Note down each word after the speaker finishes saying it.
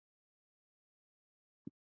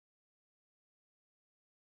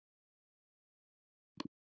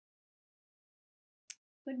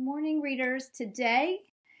Good morning, readers. Today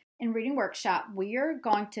in Reading Workshop, we are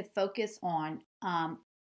going to focus on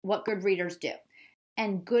what good readers do.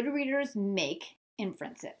 And good readers make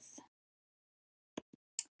inferences.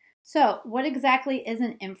 So, what exactly is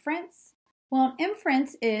an inference? Well, an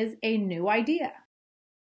inference is a new idea.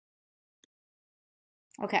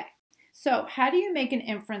 Okay, so how do you make an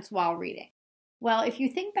inference while reading? Well, if you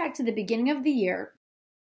think back to the beginning of the year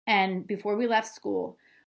and before we left school,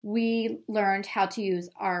 we learned how to use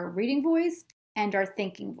our reading voice and our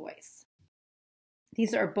thinking voice.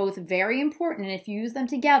 These are both very important, and if you use them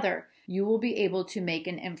together, you will be able to make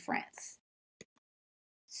an inference.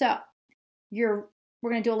 So we're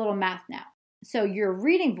going to do a little math now. So your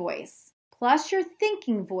reading voice plus your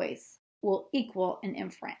thinking voice will equal an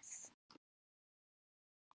inference.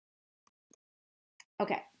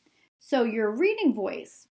 Okay, so your reading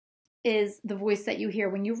voice is the voice that you hear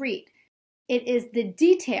when you read. It is the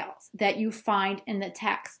details that you find in the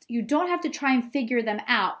text. You don't have to try and figure them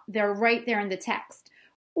out. They're right there in the text.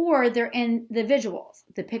 Or they're in the visuals,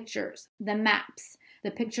 the pictures, the maps,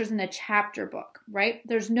 the pictures in the chapter book, right?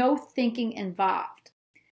 There's no thinking involved.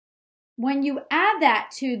 When you add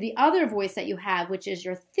that to the other voice that you have, which is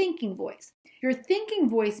your thinking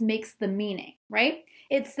voice makes the meaning, right?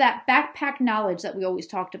 It's that backpack knowledge that we always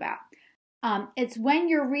talked about. It's when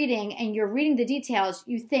you're reading and you're reading the details,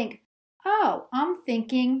 you think, oh, I'm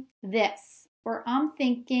thinking this, or I'm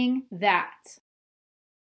thinking that.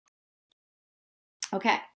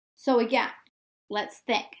 Okay, so again, let's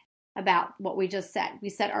think about what we just said. We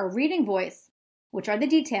said our reading voice, which are the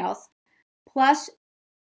details, plus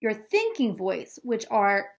your thinking voice, which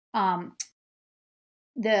are the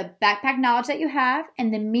backpack knowledge that you have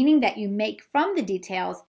and the meaning that you make from the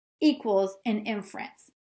details equals an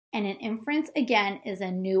inference. And an inference, again, is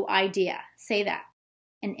a new idea. Say that.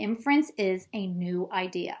 An inference is a new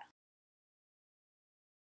idea.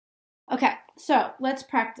 Okay, so let's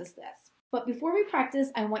practice this. But before we practice,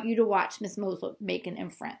 I want you to watch Miss Mozol make an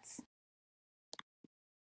inference.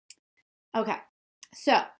 Okay,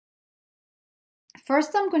 so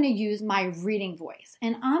first I'm going to use my reading voice.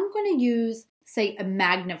 And I'm going to use, say, a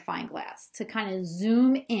magnifying glass to kind of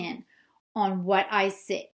zoom in on what I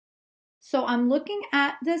see. So I'm looking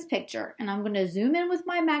at this picture and I'm going to zoom in with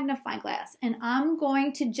my magnifying glass and I'm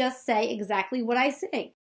going to just say exactly what I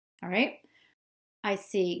see. All right. I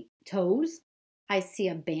see toes. I see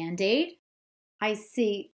a Band-Aid. I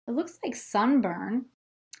see, it looks like sunburn.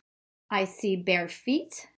 I see bare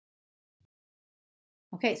feet.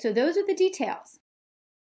 Okay, so those are the details,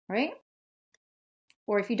 right?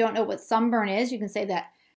 Or if you don't know what sunburn is, you can say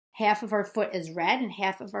that half of our foot is red and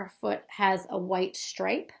half of our foot has a white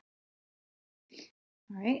stripe.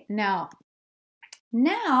 All right, now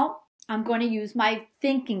I'm going to use my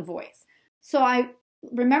thinking voice. So I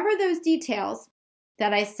remember those details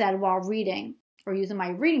that I said while reading or using my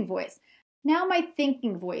reading voice. Now my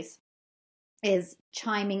thinking voice is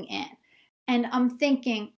chiming in. And I'm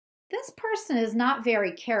thinking, this person is not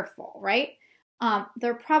very careful, right?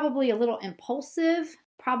 They're probably a little impulsive,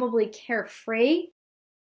 probably carefree.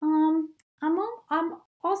 I'm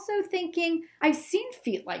also thinking I've seen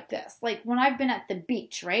feet like this, like when I've been at the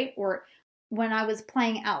beach, right? Or when I was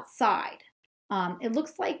playing outside. It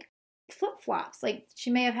looks like flip-flops, like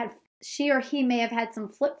she or he may have had some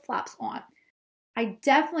flip-flops on. I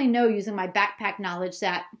definitely know using my backpack knowledge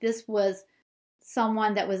that this was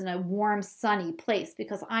someone that was in a warm, sunny place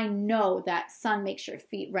because I know that sun makes your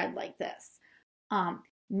feet red like this.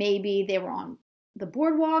 Maybe they were on the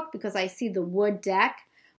boardwalk because I see the wood deck,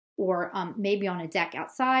 or maybe on a deck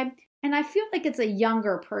outside, and I feel like it's a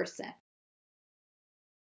younger person.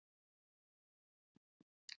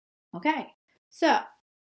 Okay, so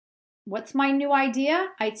what's my new idea?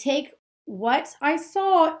 I take what I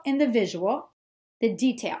saw in the visual, the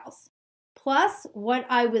details, plus what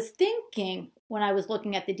I was thinking when I was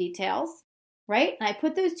looking at the details, right? And I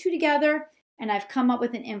put those two together and I've come up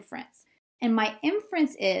with an inference. And my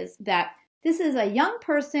inference is that this is a young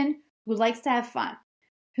person who likes to have fun,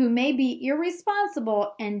 who may be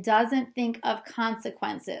irresponsible and doesn't think of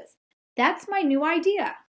consequences. That's my new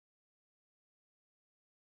idea.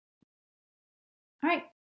 All right,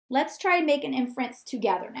 let's try to make an inference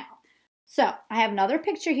together now. So I have another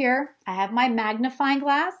picture here. I have my magnifying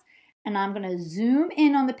glass and I'm going to zoom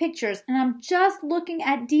in on the pictures and I'm just looking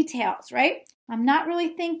at details, right? I'm not really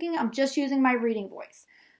thinking, I'm just using my reading voice.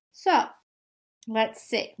 So let's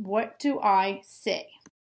see, what do I see?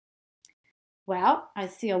 Well, I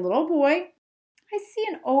see a little boy. I see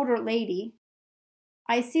an older lady.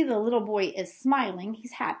 I see the little boy is smiling.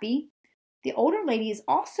 He's happy. The older lady is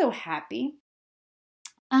also happy.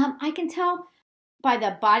 I can tell by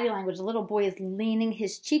the body language, the little boy is leaning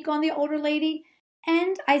his cheek on the older lady,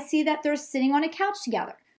 and I see that they're sitting on a couch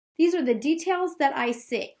together. These are the details that I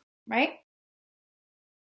see, right?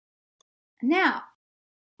 Now,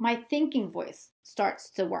 my thinking voice starts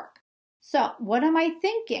to work. So, what am I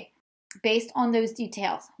thinking based on those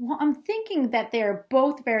details? Well, I'm thinking that they're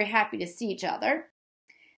both very happy to see each other.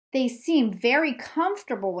 They seem very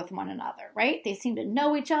comfortable with one another, right? They seem to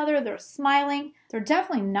know each other. They're smiling. They're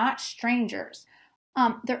definitely not strangers.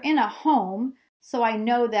 They're in a home, so I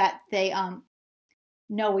know that they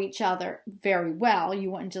know each other very well.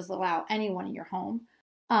 You wouldn't just allow anyone in your home.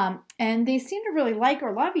 And they seem to really like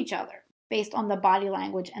or love each other based on the body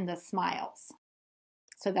language and the smiles.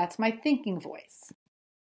 So that's my thinking voice.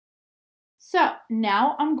 So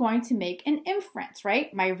now I'm going to make an inference,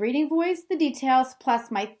 right? My reading voice, the details,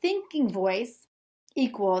 plus my thinking voice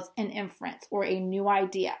equals an inference or a new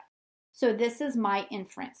idea. So this is my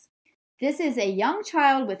inference. This is a young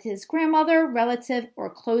child with his grandmother, relative, or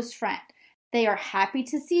close friend. They are happy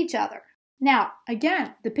to see each other. Now,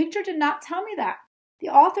 again, the picture did not tell me that. The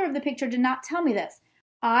author of the picture did not tell me this.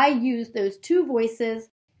 I used those two voices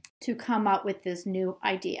to come up with this new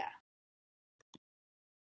idea.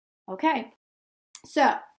 Okay,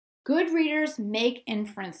 so good readers make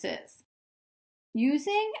inferences.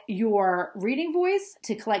 Using your reading voice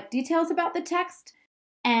to collect details about the text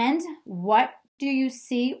and what do you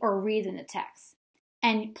see or read in the text.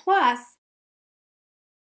 And plus,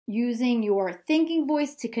 using your thinking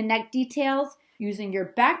voice to connect details, using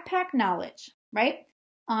your backpack knowledge, right?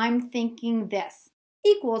 I'm thinking this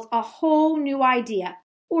equals a whole new idea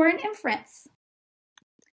or an inference.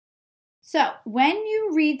 So when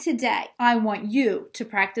you read today, I want you to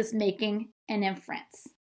practice making an inference.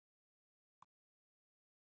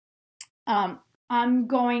 I'm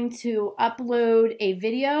going to upload a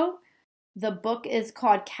video. The book is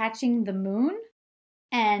called Catching the Moon.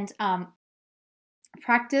 And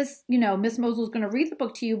practice, Miss Mozol is going to read the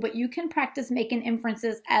book to you, but you can practice making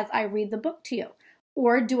inferences as I read the book to you,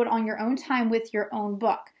 or do it on your own time with your own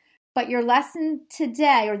book. But your lesson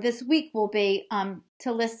today or this week will be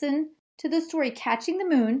to listen to the story Catching the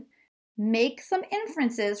Moon, make some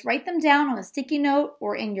inferences, write them down on a sticky note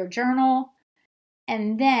or in your journal,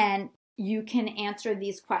 and then you can answer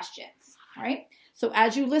these questions. All right? So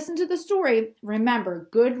as you listen to the story, remember,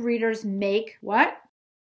 good readers make what?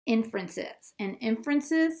 Inferences. And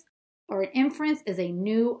inferences or an inference is a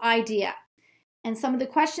new idea. And some of the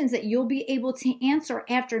questions that you'll be able to answer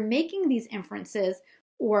after making these inferences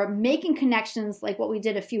or making connections like what we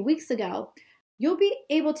did a few weeks ago, you'll be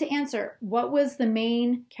able to answer, what was the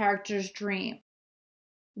main character's dream?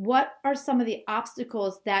 What are some of the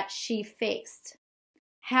obstacles that she faced?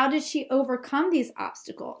 How did she overcome these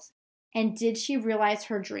obstacles? And did she realize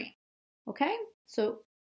her dream? Okay, so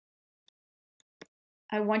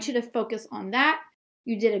I want you to focus on that.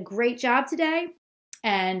 You did a great job today,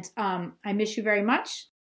 and I miss you very much,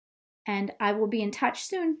 and I will be in touch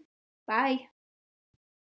soon. Bye.